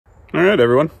All right,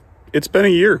 everyone. It's been a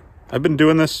year. I've been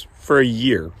doing this for a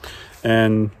year.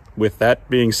 And with that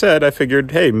being said, I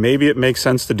figured, hey, maybe it makes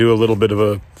sense to do a little bit of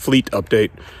a fleet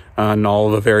update on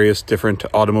all the various different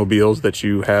automobiles that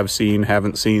you have seen,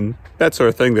 haven't seen, that sort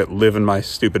of thing that live in my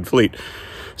stupid fleet.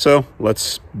 So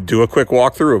let's do a quick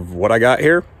walkthrough of what I got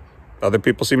here. Other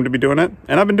people seem to be doing it.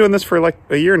 And I've been doing this for like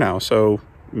a year now. So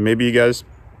maybe you guys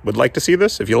would like to see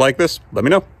this. If you like this, let me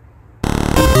know.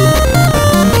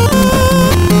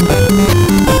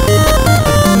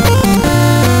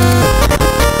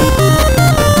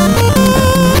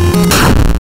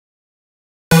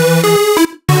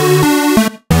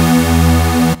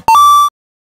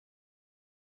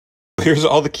 Here's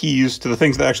all the keys to the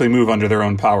things that actually move under their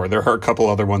own power. There are a couple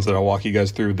other ones that I'll walk you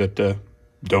guys through that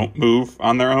don't move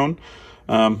on their own.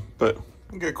 But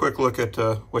get a quick look at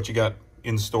what you got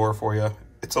in store for you.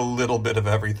 It's a little bit of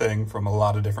everything from a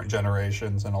lot of different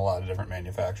generations and a lot of different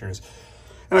manufacturers.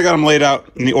 And I got them laid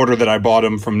out in the order that I bought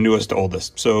them from newest to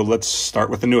oldest. So let's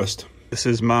start with the newest. This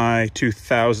is my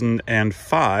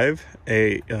 2005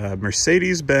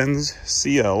 Mercedes-Benz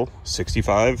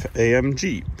CL65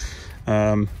 AMG.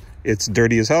 It's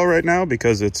dirty as hell right now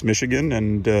because it's Michigan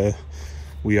and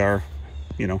we are,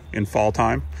 in fall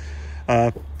time.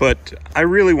 But I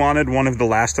really wanted one of the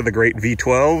last of the great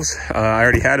V12s. I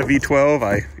already had a V12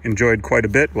 I enjoyed quite a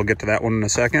bit. We'll get to that one in a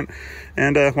second.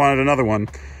 And wanted another one.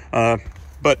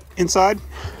 But inside,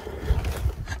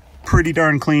 pretty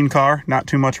darn clean car. Not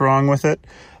too much wrong with it.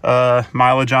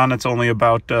 Mileage on it's only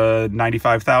about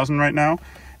 95,000 right now.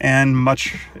 And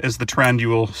much as the trend you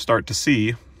will start to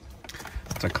see,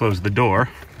 as I close the door,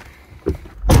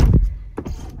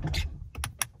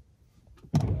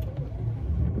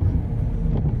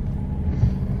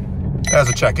 has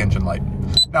a check engine light.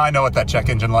 Now I know what that check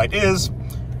engine light is.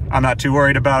 I'm not too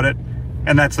worried about it.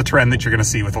 And that's the trend that you're gonna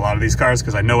see with a lot of these cars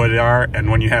because I know what they are.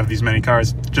 And when you have these many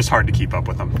cars, it's just hard to keep up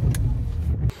with them.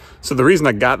 So the reason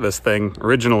I got this thing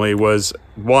originally was,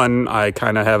 one, I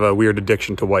kind of have a weird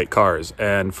addiction to white cars.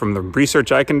 And from the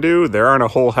research I can do, there aren't a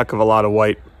whole heck of a lot of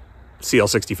white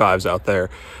CL65s out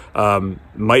there.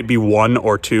 Might be one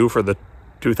or two for the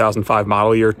 2005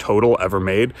 model year total ever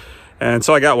made. And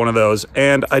so I got one of those,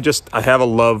 and I have a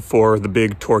love for the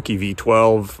big torquey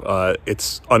V12.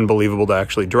 It's unbelievable to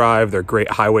actually drive. They're great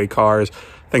highway cars.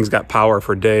 Things got power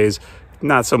for days.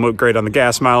 Not so great on the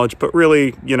gas mileage, but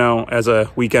really, as a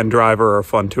weekend driver or a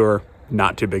fun tour,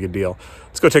 not too big a deal.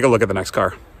 Let's go take a look at the next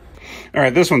car. All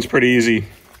right, this one's pretty easy.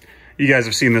 You guys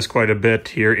have seen this quite a bit.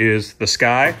 Here is the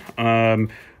Sky.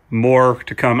 More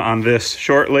to come on this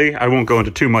shortly. I won't go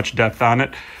into too much depth on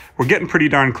it. We're getting pretty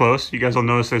darn close. You guys will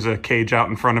notice there's a cage out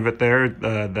in front of it there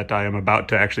that I am about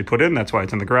to actually put in. That's why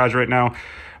it's in the garage right now.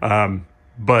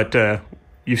 But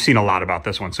you've seen a lot about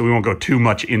this one, so we won't go too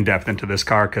much in depth into this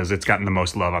car because it's gotten the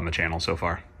most love on the channel so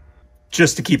far.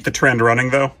 Just to keep the trend running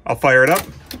though, I'll fire it up.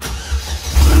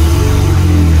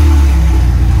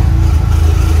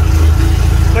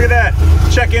 Look at that,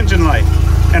 check engine light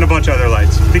and a bunch of other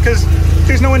lights because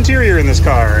there's no interior in this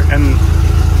car. And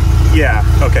yeah,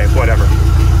 okay, whatever.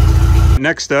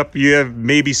 Next up, you have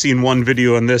maybe seen one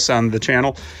video on this on the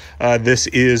channel. This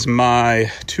is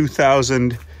my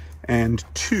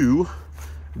 2002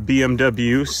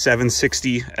 BMW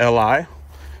 760 Li.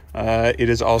 It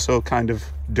is also kind of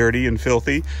dirty and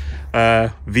filthy.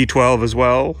 V12 as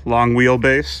well, long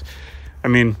wheelbase. I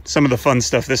mean, some of the fun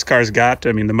stuff this car's got,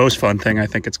 the most fun thing I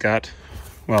think it's got,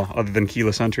 well, other than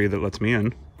keyless entry that lets me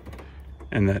in,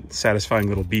 and that satisfying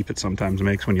little beep it sometimes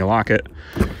makes when you lock it.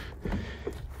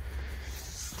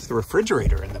 It's the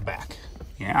refrigerator in the back.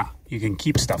 Yeah, you can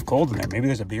keep stuff cold in there. Maybe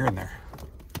there's a beer in there.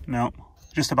 No,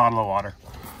 just a bottle of water.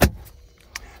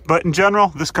 But in general,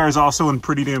 this car is also in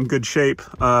pretty damn good shape.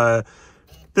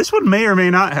 This one may or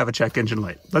may not have a check engine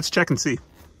light. Let's check and see.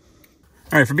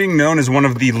 All right, for being known as one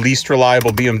of the least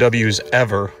reliable BMWs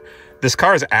ever, this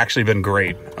car has actually been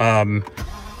great.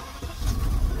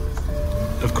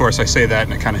 Of course, I say that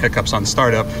and it kind of hiccups on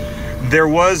startup. There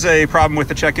was a problem with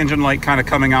the check engine light kind of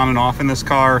coming on and off in this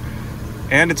car,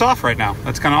 and it's off right now.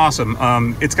 That's kind of awesome.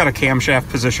 It's got a camshaft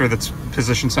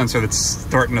position sensor that's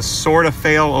starting to sort of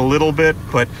fail a little bit,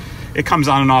 but it comes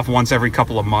on and off once every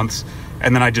couple of months,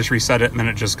 and then I just reset it, and then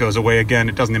it just goes away again.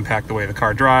 It doesn't impact the way the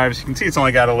car drives. You can see it's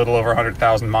only got a little over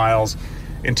 100,000 miles.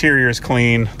 Interior is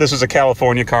clean. This is a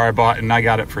California car I bought, and I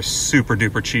got it for super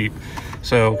duper cheap.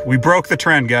 So we broke the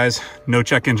trend, guys. No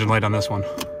check engine light on this one.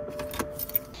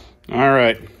 All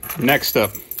right, next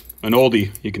up, an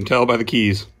oldie. You can tell by the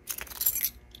keys.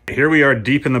 Here we are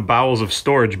deep in the bowels of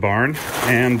Storage Barn,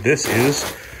 and this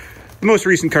is the most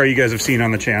recent car you guys have seen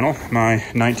on the channel, my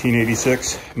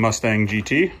 1986 Mustang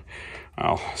GT.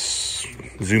 I'll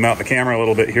zoom out the camera a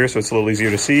little bit here so it's a little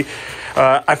easier to see.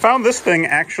 I found this thing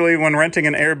actually when renting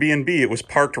an Airbnb. It was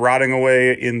parked rotting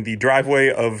away in the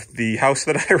driveway of the house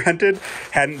that I rented.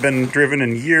 Hadn't been driven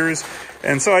in years.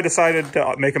 And so I decided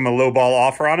to make them a low ball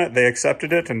offer on it. They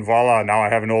accepted it, and voila, now I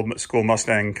have an old school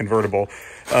Mustang convertible.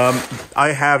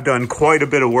 I have done quite a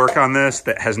bit of work on this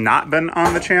that has not been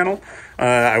on the channel.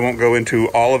 I won't go into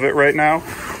all of it right now.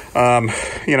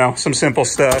 You know, some simple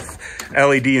stuff,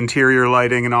 LED interior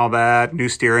lighting and all that, new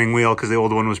steering wheel because the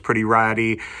old one was pretty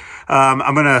ratty.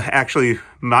 I'm going to actually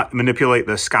manipulate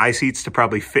the sky seats to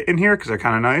probably fit in here because they're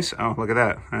kind of nice. Oh, look at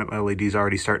that. That LED's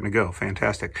already starting to go.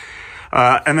 Fantastic.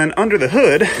 And then under the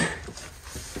hood,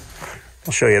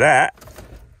 I'll show you that.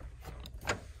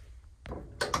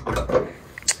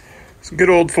 It's a good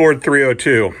old Ford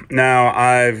 302. Now,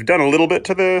 I've done a little bit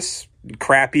to this.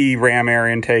 Crappy ram air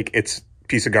intake. It's a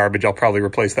piece of garbage. I'll probably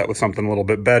replace that with something a little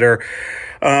bit better.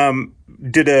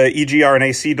 Did a EGR and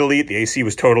AC delete. The AC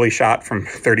was totally shot from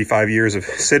 35 years of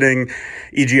sitting.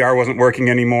 EGR wasn't working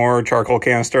anymore. Charcoal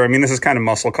canister. I mean, this is kind of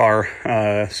muscle car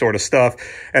sort of stuff.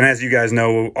 And as you guys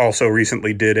know, also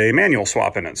recently did a manual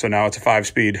swap in it. So now it's a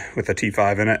 5-speed with a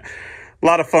T5 in it. A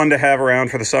lot of fun to have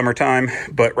around for the summertime.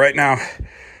 But right now,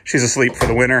 she's asleep for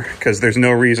the winter because there's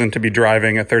no reason to be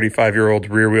driving a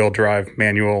 35-year-old rear-wheel drive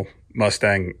manual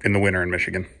Mustang in the winter in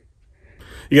Michigan.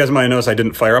 You guys might notice I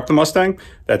didn't fire up the Mustang.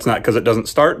 That's not because it doesn't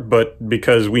start, but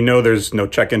because we know there's no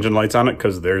check engine lights on it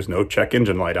because there's no check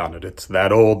engine light on it. It's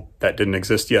that old. That didn't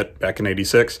exist yet back in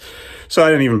 '86. So I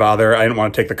didn't even bother. I didn't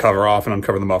want to take the cover off and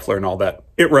uncover the muffler and all that.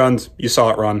 It runs. You saw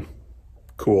it run.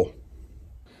 Cool.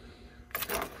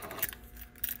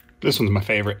 This one's my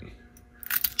favorite.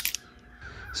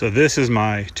 So this is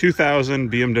my 2000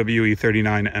 BMW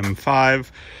E39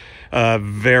 M5.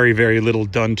 Very, very little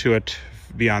done to it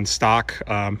beyond stock.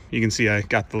 You can see I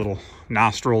got the little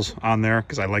nostrils on there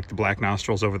because I like the black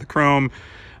nostrils over the chrome.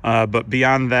 But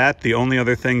beyond that, the only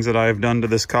other things that I've done to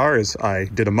this car is I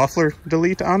did a muffler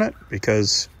delete on it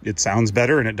because it sounds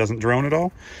better and it doesn't drone at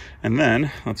all. And then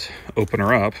let's open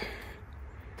her up.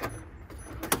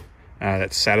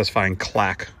 That satisfying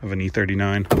clack of an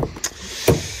E39.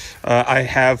 I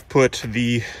have put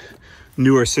the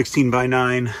newer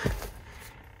 16x9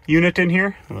 unit in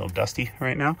here, a little dusty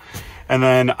right now. And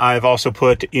then I've also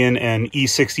put in an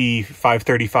E60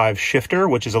 535 shifter,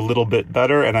 which is a little bit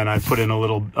better. And then I put in a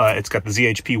little, it's got the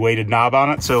ZHP weighted knob on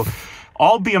it. So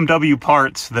all BMW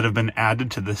parts that have been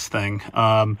added to this thing.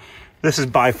 This is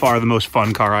by far the most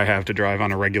fun car I have to drive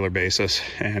on a regular basis.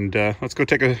 And let's go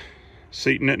take a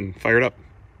seat in it and fire it up.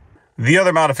 The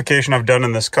other modification I've done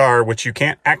in this car, which you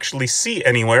can't actually see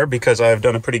anywhere because I've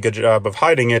done a pretty good job of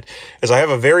hiding it, is I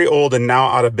have a very old and now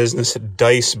out of business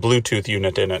Dice Bluetooth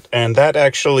unit in it. And that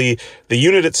actually, the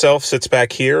unit itself sits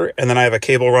back here, and then I have a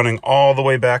cable running all the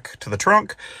way back to the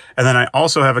trunk. And then I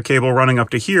also have a cable running up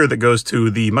to here that goes to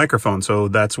the microphone. So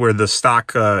that's where the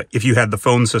stock, if you had the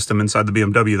phone system inside the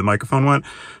BMW, the microphone went.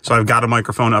 So I've got a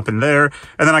microphone up in there.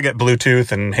 And then I get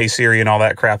Bluetooth and Hey Siri and all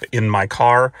that crap in my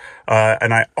car.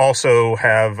 And I also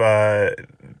have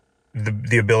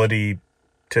the ability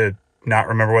to not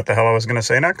remember what the hell I was going to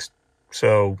say next.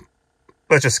 So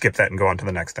let's just skip that and go on to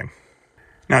the next thing.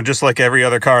 Now, just like every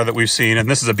other car that we've seen, and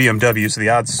this is a BMW, so the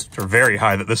odds are very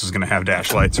high that this is going to have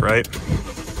dash lights, right?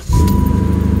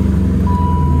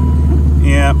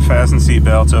 Yep, fasten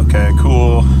seatbelts. Okay,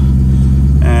 cool.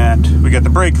 And we got the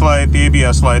brake light, the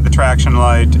ABS light, the traction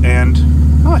light, and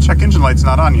oh, check engine light's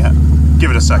not on yet. Give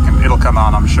it a second. It'll come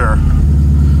on, I'm sure.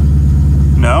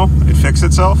 No? It fixed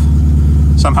itself?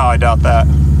 Somehow I doubt that.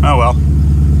 Oh well.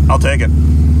 I'll take it.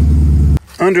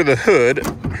 Under the hood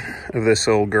of this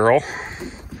old girl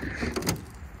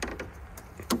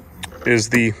is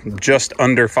the just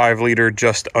under 5 liter,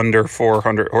 just under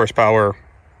 400 horsepower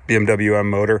BMW M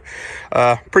motor.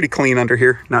 Pretty clean under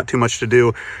here, not too much to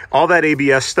do. All that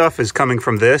ABS stuff is coming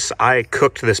from this. I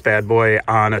cooked this bad boy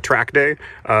on a track day.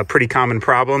 Pretty common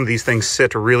problem. These things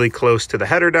sit really close to the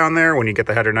header down there. When you get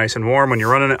the header nice and warm, when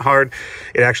you're running it hard,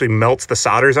 it actually melts the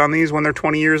solders on these when they're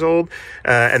 20 years old.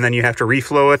 And then you have to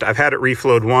reflow it. I've had it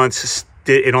reflowed once.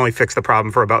 It only fixed the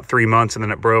problem for about 3 months and then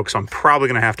it broke. So I'm probably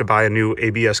going to have to buy a new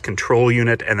ABS control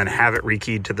unit and then have it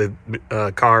rekeyed to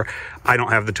the car. I don't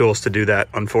have the tools to do that,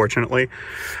 unfortunately.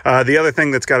 The other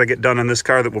thing that's got to get done on this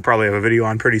car that we'll probably have a video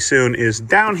on pretty soon is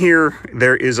down here,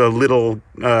 there is a little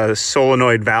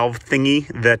solenoid valve thingy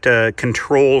that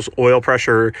controls oil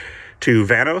pressure to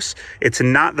Vanos. It's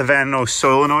not the Vanos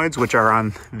solenoids, which are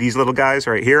on these little guys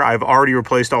right here. I've already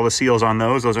replaced all the seals on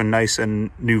those. Those are nice and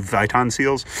new Viton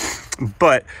seals.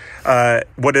 But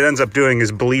what it ends up doing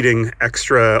is bleeding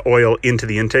extra oil into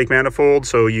the intake manifold.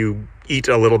 So you eat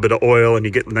a little bit of oil and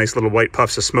you get nice little white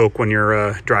puffs of smoke when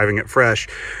you're driving it fresh.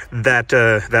 That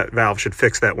valve should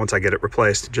fix that once I get it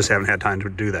replaced. Just haven't had time to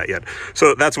do that yet.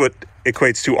 So that's what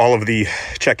equates to all of the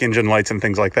check engine lights and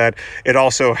things like that. It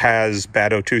also has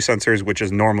bad O2 sensors, which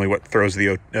is normally what throws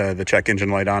the check engine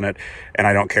light on it. And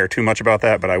I don't care too much about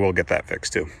that, but I will get that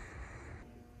fixed too.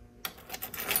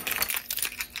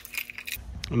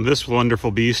 And this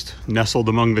wonderful beast nestled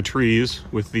among the trees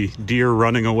with the deer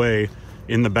running away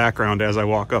in the background as I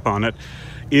walk up on it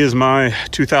is my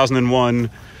 2001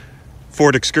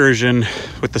 Ford Excursion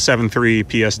with the 7.3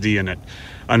 PSD in it.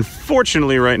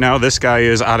 Unfortunately, right now, this guy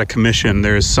is out of commission.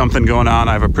 There's something going on.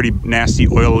 I have a pretty nasty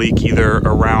oil leak either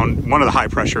around one of the high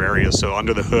pressure areas, so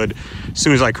under the hood. As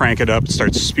soon as I crank it up, it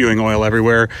starts spewing oil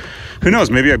everywhere. Who knows,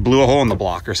 maybe I blew a hole in the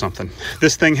block or something.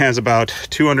 This thing has about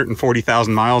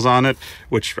 240,000 miles on it,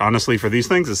 which honestly for these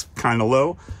things is kind of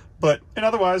low, but in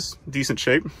otherwise decent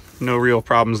shape. No real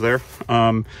problems there.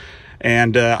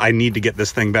 And I need to get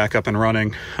this thing back up and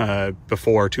running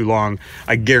before too long.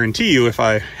 I guarantee you if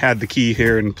I had the key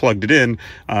here and plugged it in,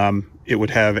 it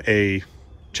would have a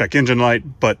check engine light,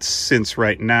 but since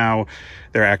right now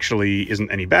there actually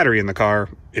isn't any battery in the car,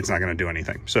 it's not going to do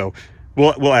anything. So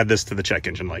we'll add this to the check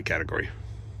engine light category.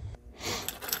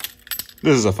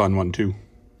 This is a fun one too.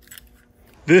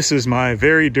 This is my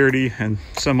very dirty and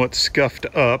somewhat scuffed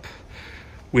up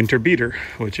winter beater,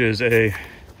 which is a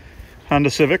Honda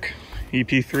Civic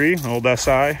EP3, old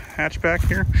SI hatchback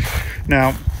here.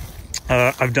 Now,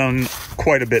 I've done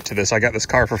quite a bit to this. I got this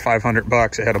car for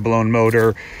 $500. It had a blown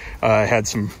motor, had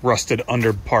some rusted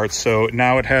under parts. So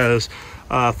now it has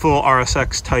full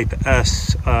RSX Type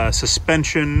S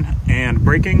suspension and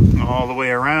braking all the way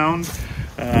around.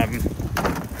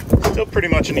 Still pretty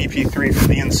much an EP3 from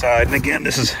the inside. And again,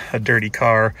 this is a dirty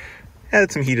car.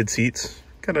 Had some heated seats,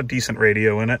 got a decent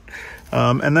radio in it.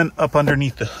 And then up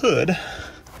underneath the hood,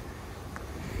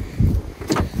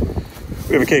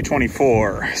 we have a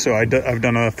K24. So I've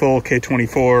done a full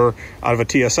K24 out of a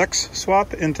TSX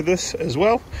swap into this as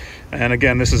well. And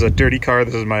again, this is a dirty car.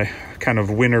 This is my kind of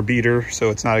winter beater, so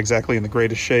it's not exactly in the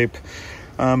greatest shape,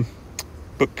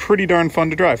 but pretty darn fun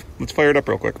to drive. Let's fire it up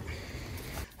real quick.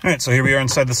 All right, so here we are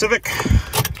inside the Civic.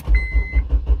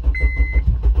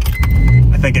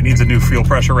 I think it needs a new fuel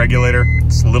pressure regulator.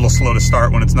 It's a little slow to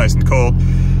start when it's nice and cold.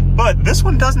 But this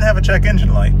one doesn't have a check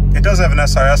engine light. It does have an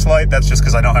SRS light. That's just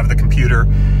because I don't have the computer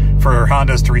for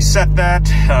Hondas to reset that,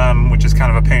 which is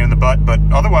kind of a pain in the butt. But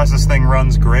otherwise, this thing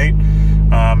runs great.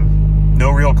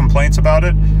 No real complaints about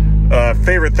it.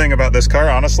 Favorite thing about this car,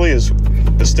 honestly, is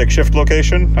the stick shift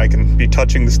location. I can be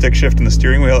touching the stick shift and the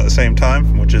steering wheel at the same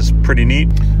time, which is pretty neat.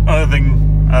 Other thing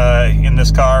in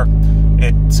this car,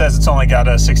 it says it's only got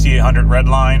a 6800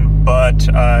 Redline, but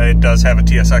it does have a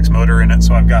TSX motor in it,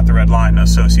 so I've got the Redline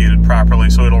associated properly,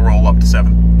 so it'll roll up to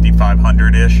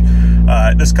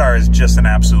 7500-ish. This car is just an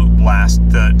absolute blast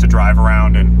to drive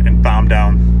around and bomb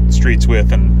down streets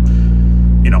with,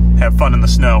 and, you know, have fun in the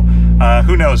snow.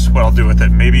 Who knows what I'll do with it.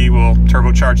 Maybe we'll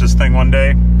turbocharge this thing one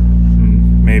day.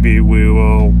 Maybe we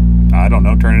will, I don't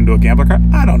know, turn it into a gambler car.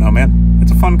 I don't know, man.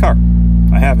 It's a fun car.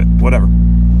 I have it, whatever.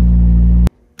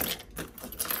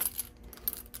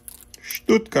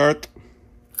 Stuttgart.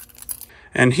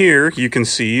 And here you can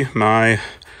see my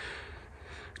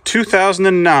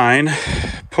 2009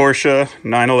 Porsche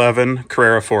 911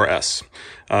 Carrera 4S.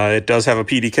 It does have a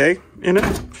PDK in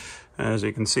it, as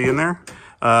you can see in there.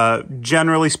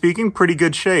 Generally speaking, pretty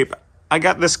good shape. I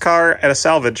got this car at a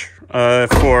salvage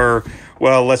for,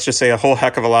 well, let's just say a whole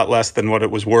heck of a lot less than what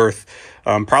it was worth.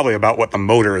 Probably about what the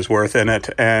motor is worth in it,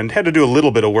 and had to do a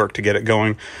little bit of work to get it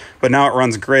going. But now it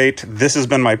runs great. This has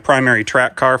been my primary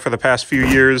track car for the past few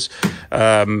years.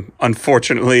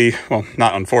 Unfortunately, well,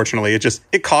 not unfortunately,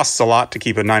 it costs a lot to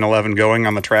keep a 911 going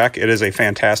on the track. It is a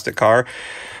fantastic car,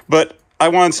 but I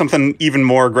wanted something even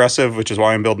more aggressive, which is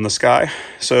why I'm building the Sky.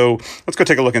 So let's go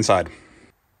take a look inside.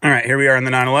 All right, here we are in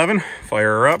the 911. Fire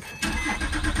her up.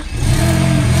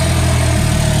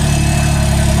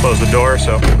 Close the door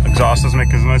so exhaust doesn't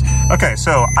make as noise. Okay,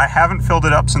 so I haven't filled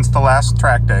it up since the last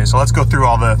track day, so let's go through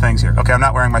all the things here. Okay, I'm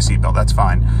not wearing my seatbelt, that's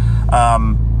fine.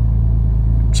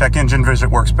 Check engine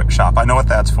visit workshop, I know what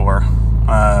that's for.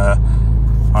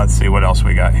 Let's see what else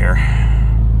we got here.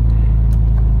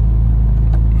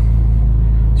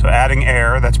 So adding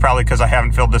air, that's probably because I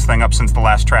haven't filled this thing up since the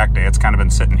last track day. It's kind of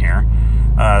been sitting here.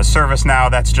 Service now,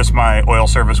 that's just my oil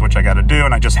service, which I got to do,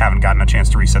 and I just haven't gotten a chance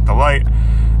to reset the light.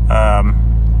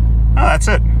 Oh, that's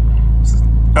it.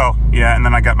 Oh, yeah, and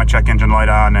then I got my check engine light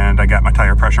on, and I got my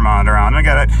tire pressure monitor on, and I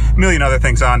got a million other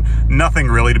things on. Nothing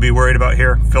really to be worried about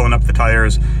here. Filling up the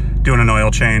tires, doing an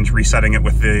oil change, resetting it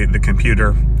with the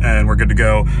computer, and we're good to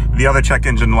go. The other check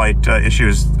engine light issue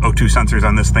is O2 sensors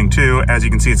on this thing too. As you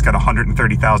can see, it's got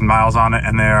 130,000 miles on it,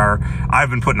 and I've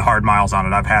been putting hard miles on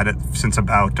it. I've had it since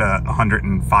about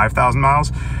 105,000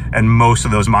 miles, and most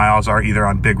of those miles are either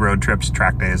on big road trips,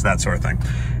 track days, that sort of thing.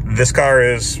 This car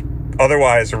is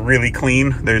otherwise really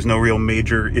clean. There's no real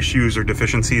major issues or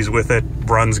deficiencies with it.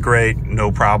 Runs great,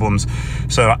 no problems.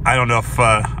 So I don't know if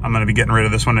I'm going to be getting rid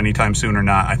of this one anytime soon or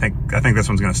not. I think this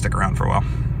one's going to stick around for a while.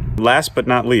 Last but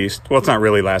not least, well, it's not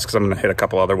really last because I'm going to hit a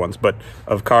couple other ones, but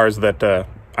of cars that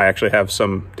I actually have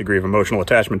some degree of emotional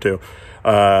attachment to,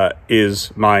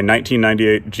 is my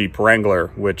 1998 Jeep Wrangler,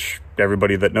 which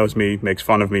everybody that knows me makes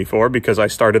fun of me for because I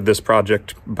started this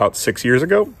project about 6 years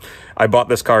ago. I bought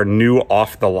this car new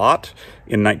off the lot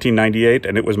in 1998,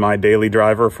 and it was my daily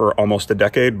driver for almost a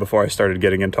decade before I started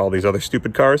getting into all these other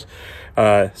stupid cars.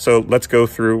 So let's go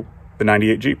through the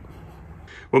 98 Jeep.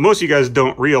 What most of you guys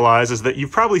don't realize is that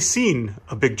you've probably seen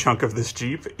a big chunk of this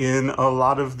Jeep in a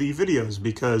lot of the videos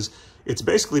because it's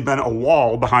basically been a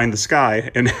wall behind the Sky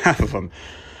in half of them.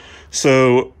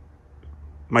 So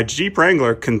my Jeep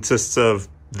Wrangler consists of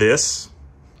this,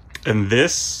 and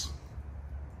this,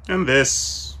 and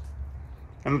this,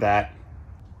 and that,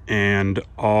 and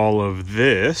all of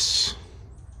this,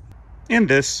 and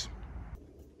this,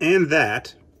 and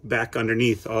that back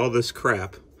underneath all this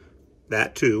crap,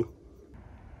 that too,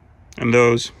 and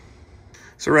those.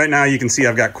 So right now you can see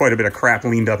I've got quite a bit of crap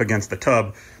leaned up against the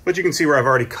tub, but you can see where I've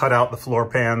already cut out the floor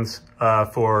pans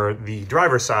for the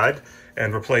driver's side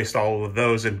and replaced all of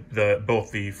those in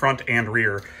both the front and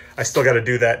rear. I still got to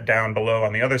do that down below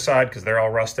on the other side because they're all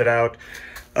rusted out.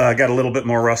 Got a little bit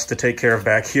more rust to take care of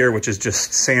back here, which is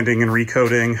just sanding and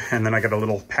recoating. And then I got a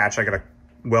little patch I got to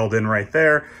weld in right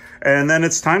there. And then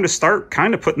it's time to start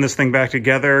kind of putting this thing back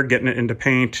together, getting it into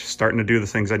paint, starting to do the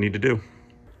things I need to do.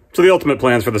 So the ultimate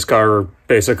plans for this car are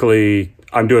basically,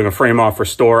 I'm doing a frame off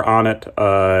restore on it,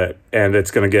 and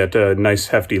it's going to get a nice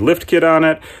hefty lift kit on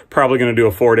it. Probably going to do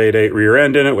a Ford 8.8 rear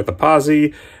end in it with a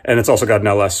posi, and it's also got an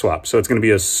LS swap. So it's going to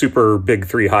be a super big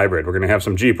 3 hybrid. We're going to have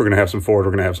some Jeep, we're going to have some Ford,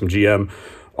 we're going to have some GM,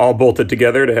 all bolted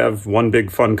together to have one big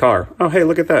fun car. Oh, hey,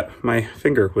 look at that. My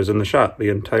finger was in the shot the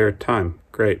entire time.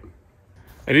 Great.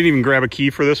 I didn't even grab a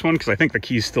key for this one because I think the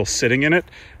key's still sitting in it.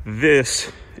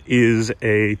 This is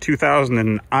a 2000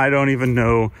 and I don't even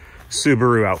know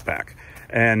Subaru Outback,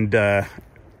 and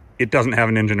it doesn't have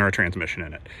an engine or a transmission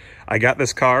in it. I got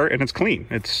this car and it's clean.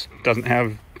 It doesn't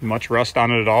have much rust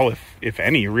on it at all, if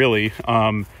any, really.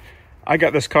 I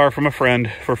got this car from a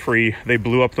friend for free. They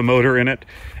blew up the motor in it,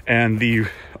 and the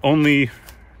only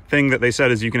thing that they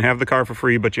said is you can have the car for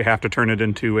free, but you have to turn it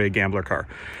into a gambler car.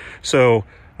 So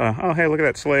oh, hey, look at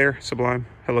that Slayer, Sublime,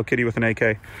 Hello Kitty with an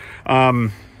AK.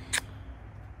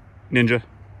 Ninja.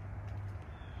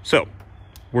 So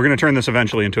we're going to turn this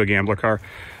eventually into a gambler car.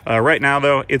 Right now,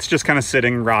 though, it's just kind of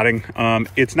sitting, rotting.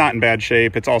 It's not in bad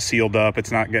shape. It's all sealed up.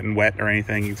 It's not getting wet or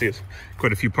anything. You can see there's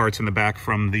quite a few parts in the back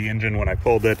from the engine when I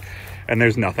pulled it, and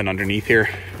there's nothing underneath here.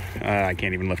 I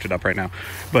can't even lift it up right now,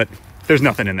 but there's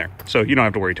nothing in there. So you don't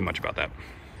have to worry too much about that.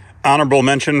 Honorable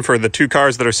mention for the 2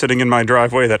 cars that are sitting in my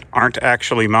driveway that aren't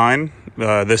actually mine.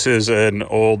 This is an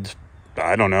old,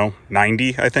 I don't know,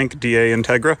 90, I think, DA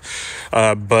Integra.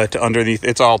 But underneath,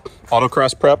 it's all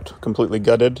autocross prepped, completely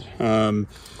gutted.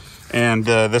 And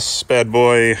this bad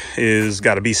boy is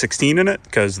got a B16 in it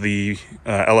because the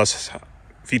LS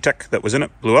VTEC that was in it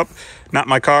blew up. Not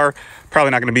my car. Probably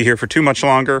not going to be here for too much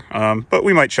longer. But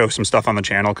we might show some stuff on the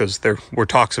channel because there were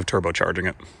talks of turbocharging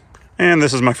it. And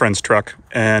this is my friend's truck,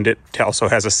 and it also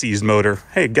has a seized motor.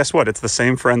 Hey, guess what? It's the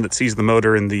same friend that seized the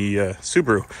motor in the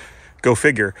Subaru. Go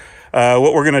figure.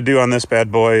 What we're going to do on this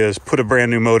bad boy is put a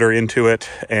brand new motor into it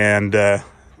and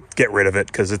get rid of it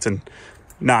because it's in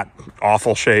not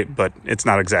awful shape, but it's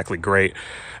not exactly great.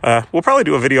 We'll probably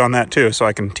do a video on that too, so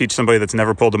I can teach somebody that's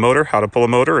never pulled a motor how to pull a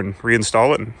motor and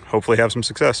reinstall it and hopefully have some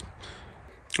success.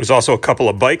 There's also a couple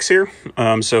of bikes here.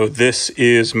 So this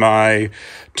is my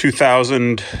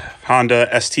 2000 Honda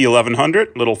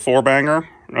ST1100, little 4-banger.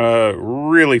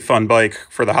 Really fun bike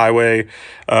for the highway.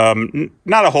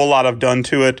 Not a whole lot I've done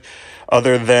to it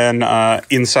other than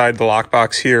inside the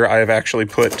lockbox here. I have actually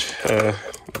put,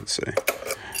 let's see,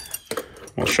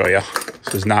 we'll show you.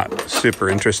 This is not super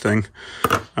interesting.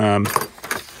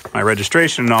 My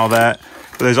registration and all that.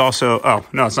 But there's also, oh,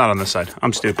 no, it's not on this side.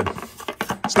 I'm stupid.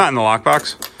 It's not in the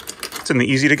lockbox. It's in the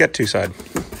easy to get to side.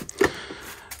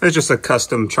 There's just a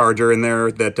custom charger in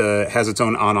there that has its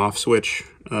own on-off switch.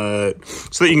 so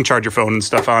that you can charge your phone and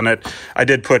stuff on it. I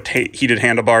did put heated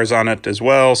handlebars on it as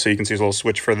well, so you can see a little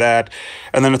switch for that.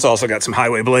 And then it's also got some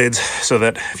highway blades, so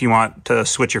that if you want to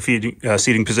switch your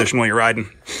seating position while you're riding.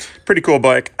 Pretty cool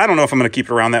bike. I don't know if I'm going to keep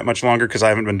it around that much longer because I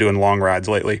haven't been doing long rides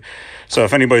lately. So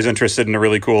if anybody's interested in a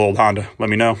really cool old Honda, let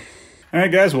me know. All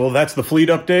right, guys. Well, that's the fleet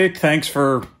update. Thanks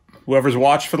for whoever's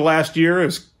watched for the last year.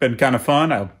 It's been kind of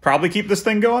fun. I'll probably keep this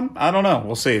thing going. I don't know.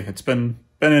 We'll see. It's been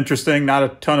interesting. Not a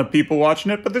ton of people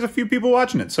watching it, but there's a few people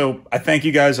watching it. So I thank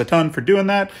you guys a ton for doing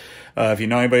that. If you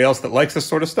know anybody else that likes this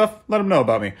sort of stuff, let them know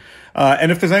about me.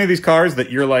 And if there's any of these cars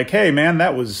that you're like, hey, man,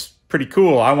 that was pretty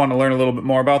cool, I want to learn a little bit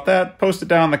more about that, post it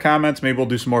down in the comments. Maybe we'll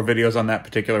do some more videos on that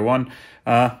particular one.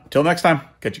 Till next time,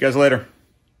 catch you guys later.